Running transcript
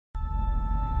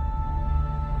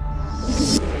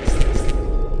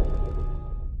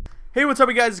Hey, what's up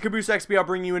you guys, it's Caboose XP. I'll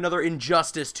bring you another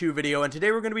Injustice 2 video, and today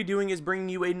we're going to be doing is bringing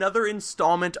you another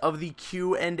installment of the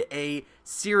Q&A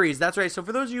series. That's right, so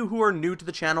for those of you who are new to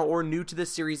the channel or new to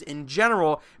this series in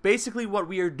general, basically what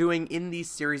we are doing in these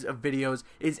series of videos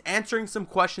is answering some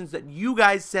questions that you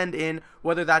guys send in,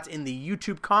 whether that's in the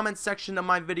YouTube comments section of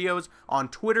my videos, on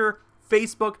Twitter,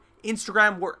 Facebook,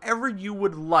 Instagram, wherever you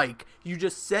would like. You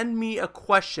just send me a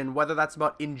question, whether that's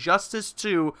about Injustice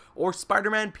 2 or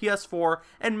Spider-Man PS4,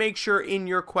 and make sure in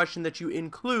your question that you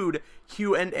include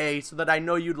Q&A so that I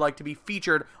know you'd like to be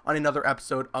featured on another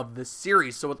episode of this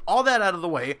series. So with all that out of the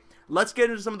way, let's get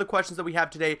into some of the questions that we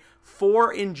have today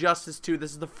for Injustice 2.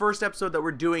 This is the first episode that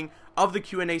we're doing of the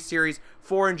Q&A series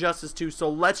for Injustice 2, so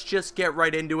let's just get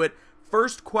right into it.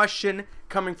 First question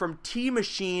coming from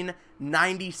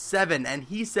T-Machine97, and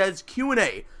he says,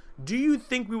 Q&A, do you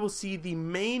think we will see the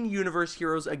main universe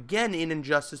heroes again in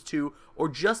Injustice 2, or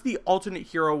just the alternate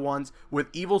hero ones with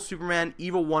evil Superman,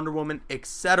 evil Wonder Woman,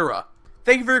 etc.?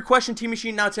 Thank you for your question,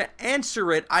 T-Machine. Now, to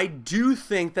answer it, I do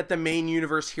think that the main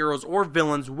universe heroes or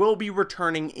villains will be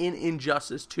returning in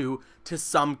Injustice 2 to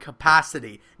some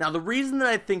capacity. Now, the reason that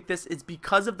I think this is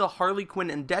because of the Harley Quinn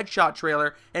and Deadshot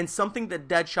trailer, and something that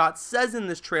Deadshot says in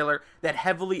this trailer that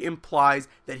heavily implies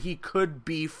that he could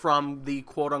be from the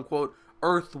quote-unquote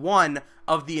Earth 1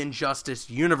 of the Injustice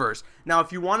universe. Now,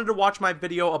 if you wanted to watch my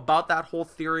video about that whole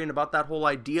theory and about that whole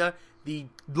idea, the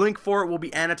link for it will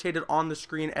be annotated on the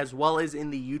screen as well as in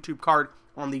the YouTube card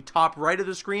on the top right of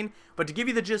the screen. But to give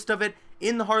you the gist of it,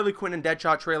 in the Harley Quinn and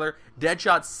Deadshot trailer,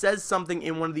 Deadshot says something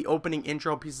in one of the opening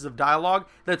intro pieces of dialogue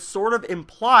that sort of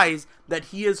implies that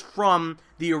he is from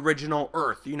the original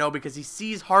Earth, you know, because he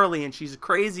sees Harley and she's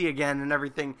crazy again and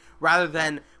everything, rather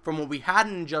than from what we had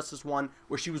in Injustice 1,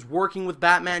 where she was working with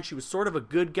Batman, she was sort of a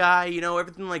good guy, you know,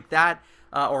 everything like that.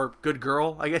 Or good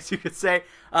girl, I guess you could say.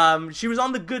 She was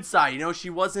on the good side, you know, she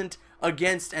wasn't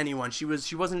against anyone. She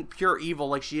wasn't pure evil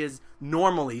like she is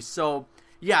normally. So,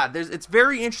 yeah, it's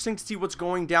very interesting to see what's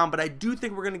going down, but I do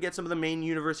think we're going to get some of the main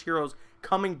universe heroes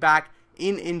coming back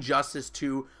in Injustice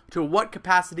 2. To what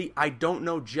capacity, I don't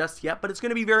know just yet, but it's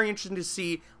going to be very interesting to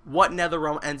see what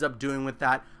NetherRealm ends up doing with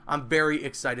that. I'm very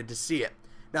excited to see it.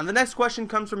 Now, the next question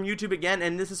comes from YouTube again,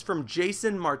 and this is from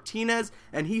Jason Martinez,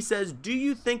 and he says, do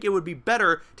you think it would be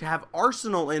better to have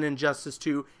Arsenal in Injustice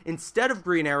 2 instead of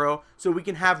Green Arrow so we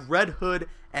can have Red Hood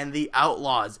and the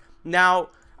Outlaws? Now,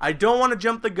 I don't want to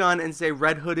jump the gun and say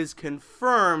Red Hood is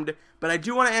confirmed, but I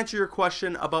do want to answer your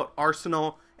question about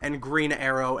Arsenal and Green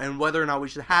Arrow and whether or not we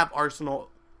should have Arsenal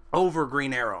over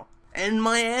Green Arrow. And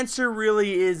my answer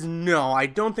really is no. I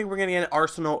don't think we're going to get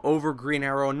Arsenal over Green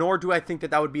Arrow, nor do I think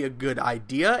that that would be a good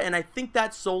idea. And I think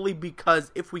that's solely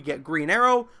because if we get Green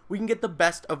Arrow, we can get the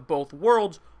best of both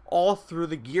worlds all through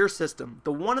the gear system.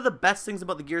 One of the best things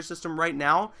about the gear system right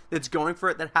now that's going for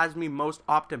it, that has me most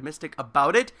optimistic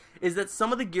about it, is that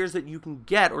some of the gears that you can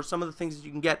get, or some of the things that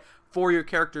you can get for your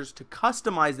characters to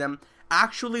customize them,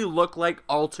 actually look like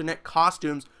alternate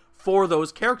costumes for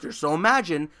those characters. So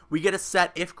imagine we get a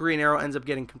set, if Green Arrow ends up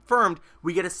getting confirmed,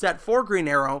 we get a set for Green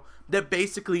Arrow that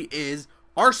basically is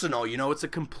Arsenal. You know, it's a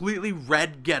completely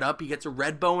red getup. He gets a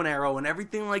red bow and arrow and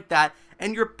everything like that,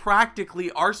 and you're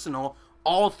practically Arsenal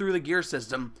all through the gear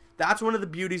system. That's one of the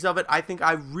beauties of it. I think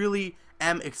I really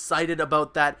am excited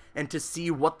about that, and to see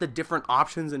what the different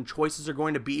options and choices are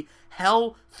going to be.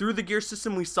 Hell, through the gear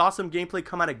system, we saw some gameplay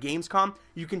come out of Gamescom.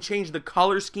 You can change the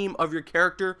color scheme of your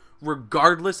character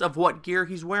regardless of what gear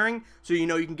he's wearing. So, you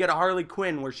know, you can get a Harley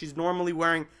Quinn where she's normally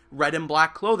wearing red and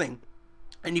black clothing,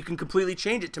 and you can completely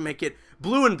change it to make it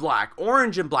blue and black,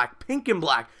 orange and black, pink and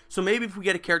black. So maybe if we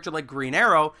get a character like Green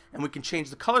Arrow and we can change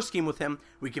the color scheme with him,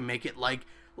 we can make it like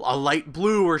a light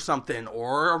blue or something,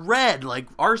 or a red like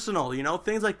Arsenal, you know,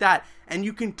 things like that. And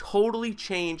you can totally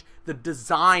change the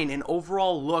design and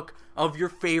overall look of your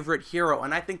favorite hero.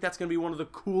 And I think that's going to be one of the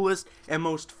coolest and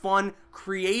most fun,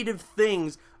 creative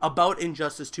things about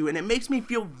Injustice 2. And it makes me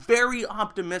feel very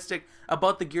optimistic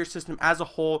about the gear system as a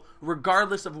whole,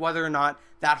 regardless of whether or not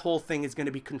that whole thing is going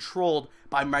to be controlled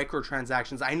by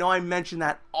microtransactions. I know I mention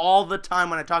that all the time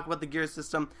when I talk about the gear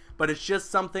system, but it's just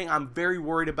something I'm very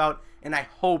worried about, and I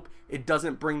hope it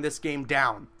doesn't bring this game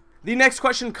down. The next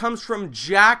question comes from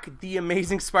Jack the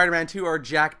Amazing Spider-Man 2, or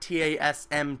Jack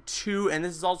TASM2, and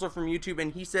this is also from YouTube,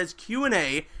 and he says,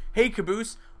 Q&A, hey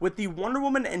Caboose, with the Wonder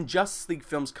Woman and Justice League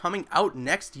films coming out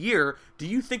next year, do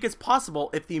you think it's possible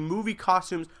if the movie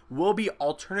costumes will be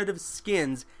alternative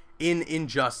skins in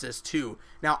Injustice 2?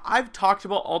 Now, I've talked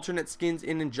about alternate skins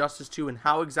in Injustice 2 and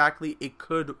how exactly it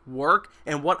could work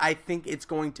and what I think it's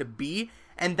going to be.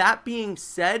 And that being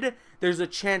said, there's a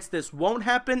chance this won't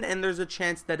happen, and there's a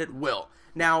chance that it will.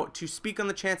 Now, to speak on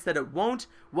the chance that it won't,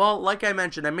 well, like I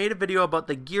mentioned, I made a video about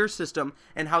the gear system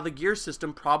and how the gear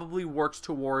system probably works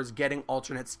towards getting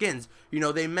alternate skins. You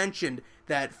know, they mentioned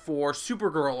that for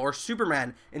Supergirl or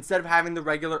Superman, instead of having the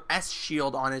regular S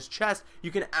shield on his chest,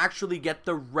 you can actually get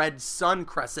the red sun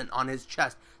crescent on his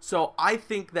chest. So I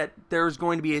think that there's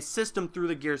going to be a system through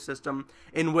the gear system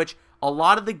in which a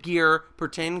lot of the gear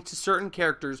pertaining to certain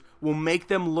characters will make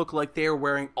them look like they are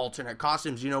wearing alternate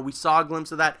costumes. You know, we saw a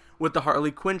glimpse of that with the Harley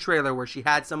Quinn trailer where she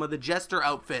had some of the Jester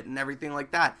outfit and everything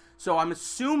like that. So I'm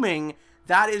assuming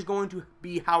that is going to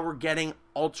be how we're getting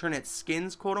alternate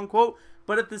skins, quote unquote.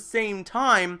 But at the same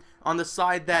time, on the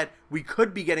side that we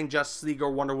could be getting Justice League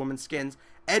or Wonder Woman skins,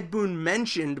 Ed Boon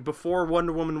mentioned before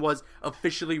Wonder Woman was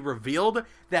officially revealed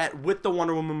that with the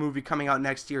Wonder Woman movie coming out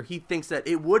next year, he thinks that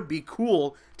it would be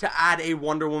cool to add a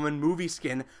Wonder Woman movie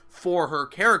skin for her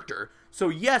character. So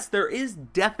yes, there is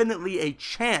definitely a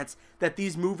chance that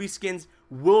these movie skins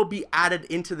will be added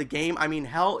into the game. I mean,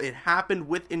 hell, it happened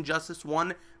with Injustice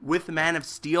 1 with Man of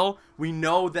Steel. We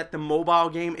know that the mobile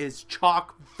game is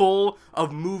chock full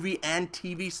of movie and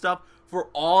TV stuff for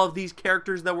all of these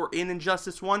characters that were in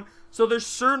Injustice 1. So there's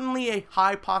certainly a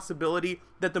high possibility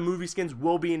that the movie skins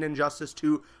will be in Injustice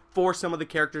 2 for some of the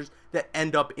characters that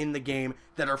end up in the game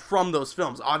that are from those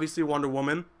films. Obviously Wonder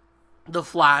Woman, The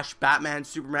Flash, Batman,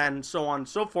 Superman, and so on and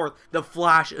so forth. The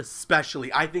Flash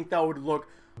especially. I think that would look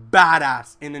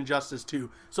badass in Injustice 2.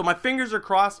 So my fingers are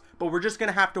crossed, but we're just going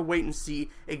to have to wait and see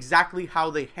exactly how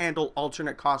they handle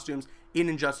alternate costumes in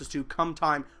Injustice 2 come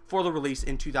time for the release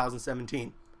in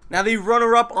 2017. Now, the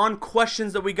runner-up on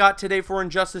questions that we got today for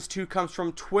Injustice 2 comes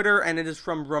from Twitter, and it is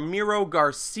from Ramiro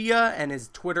Garcia, and his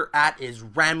Twitter @ is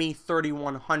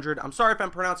Rami3100. I'm sorry if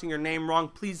I'm pronouncing your name wrong.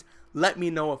 Please let me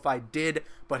know if I did.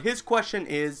 But his question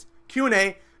is,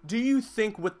 Q&A, do you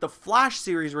think with the Flash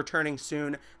series returning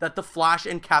soon that the Flash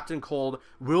and Captain Cold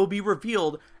will be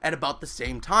revealed at about the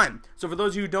same time? So for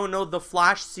those of you who don't know, the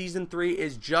Flash Season 3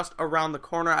 is just around the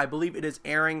corner. I believe it is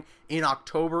airing in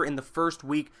October, in the first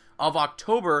week of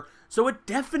October, so it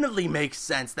definitely makes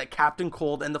sense that Captain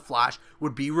Cold and the Flash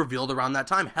would be revealed around that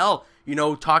time. Hell, you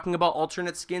know, talking about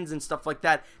alternate skins and stuff like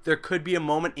that, there could be a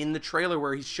moment in the trailer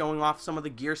where he's showing off some of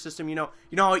the gear system. You know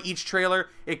how each trailer,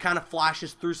 it kind of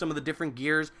flashes through some of the different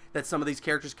gears that some of these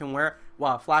characters can wear?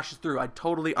 Wow, it flashes through. I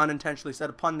totally unintentionally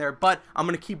said a pun there, but I'm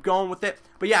going to keep going with it.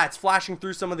 But yeah, it's flashing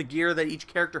through some of the gear that each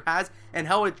character has, and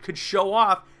hell, it could show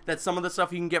off that some of the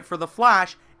stuff you can get for the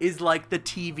Flash is like the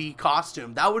TV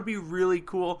costume. That would be really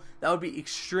cool. That would be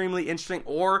extremely interesting.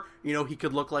 Or, you know, he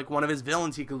could look like one of his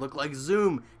villains. He could look like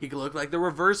Zoom. He could look like the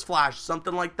Reverse Flash,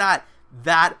 something like that.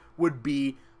 That would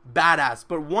be badass.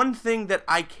 But one thing that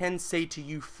I can say to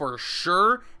you for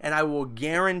sure, and I will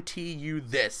guarantee you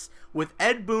this, with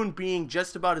Ed Boon being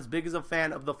just about as big as a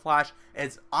fan of the Flash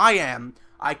as I am,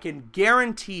 I can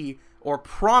guarantee or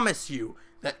promise you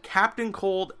that Captain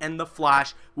Cold and the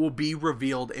Flash will be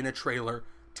revealed in a trailer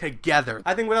together.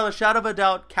 I think without a shadow of a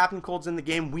doubt, Captain Cold's in the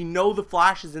game. We know the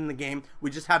Flash is in the game. We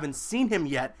just haven't seen him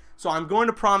yet. So I'm going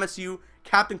to promise you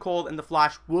Captain Cold and the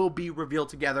Flash will be revealed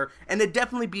together. And it'd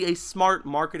definitely be a smart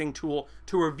marketing tool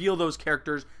to reveal those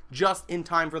characters just in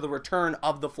time for the return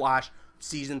of the Flash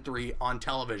Season 3 on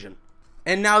television.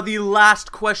 And now the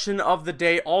last question of the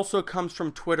day also comes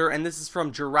from Twitter, and this is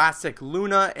from Jurassic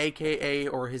Luna, aka,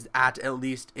 or his at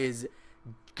least, is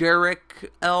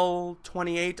Garrick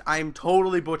L28. I'm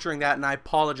totally butchering that, and I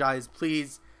apologize.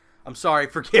 Please, I'm sorry,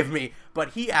 forgive me.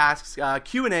 But he asks,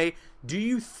 Q&A, do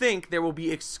you think there will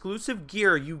be exclusive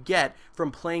gear you get from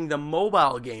playing the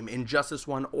mobile game Injustice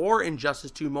 1 or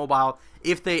Injustice 2 Mobile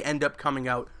if they end up coming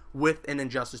out with an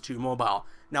Injustice 2 Mobile?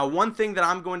 Now, one thing that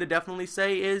I'm going to definitely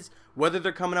say is whether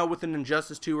they're coming out with an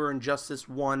Injustice 2 or Injustice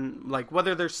 1, like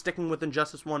whether they're sticking with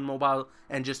Injustice 1 Mobile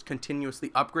and just continuously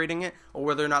upgrading it, or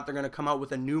whether or not they're going to come out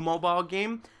with a new mobile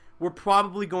game, we're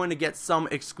probably going to get some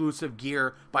exclusive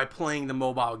gear by playing the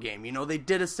mobile game. You know, they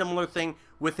did a similar thing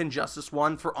with Injustice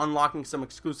 1 for unlocking some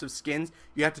exclusive skins.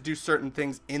 You have to do certain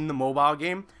things in the mobile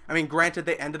game. I mean, granted,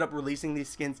 they ended up releasing these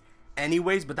skins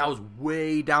anyways, but that was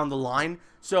way down the line.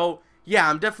 So yeah,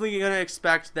 I'm definitely going to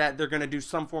expect that they're going to do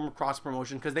some form of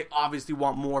cross-promotion because they obviously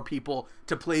want more people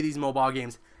to play these mobile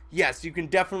games. Yes, you can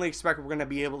definitely expect we're going to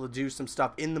be able to do some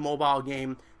stuff in the mobile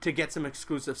game to get some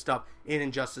exclusive stuff in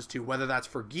Injustice 2, whether that's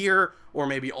for gear or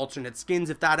maybe alternate skins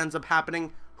if that ends up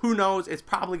happening. Who knows? It's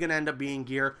probably going to end up being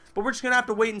gear, but we're just going to have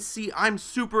to wait and see. I'm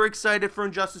super excited for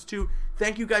Injustice 2.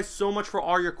 Thank you guys so much for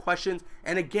all your questions.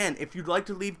 And again, if you'd like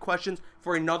to leave questions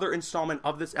for another installment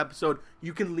of this episode,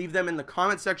 you can leave them in the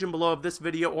comment section below of this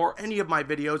video or any of my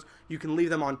videos. You can leave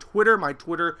them on Twitter. My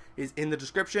Twitter is in the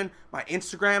description. My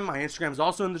Instagram is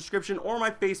also in the description, or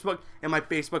my Facebook, and my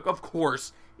Facebook, of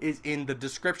course, is in the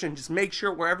description. Just make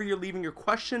sure wherever you're leaving your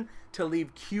question to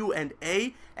leave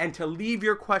Q&A, and to leave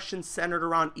your questions centered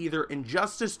around either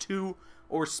Injustice 2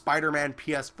 or Spider-Man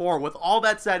PS4. With all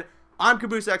that said, I'm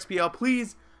Caboose XPL.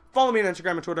 Please follow me on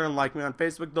Instagram and Twitter, and like me on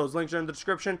Facebook. Those links are in the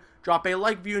description. Drop a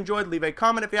like if you enjoyed, leave a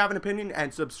comment if you have an opinion,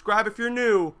 and subscribe if you're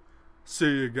new. See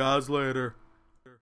you guys later.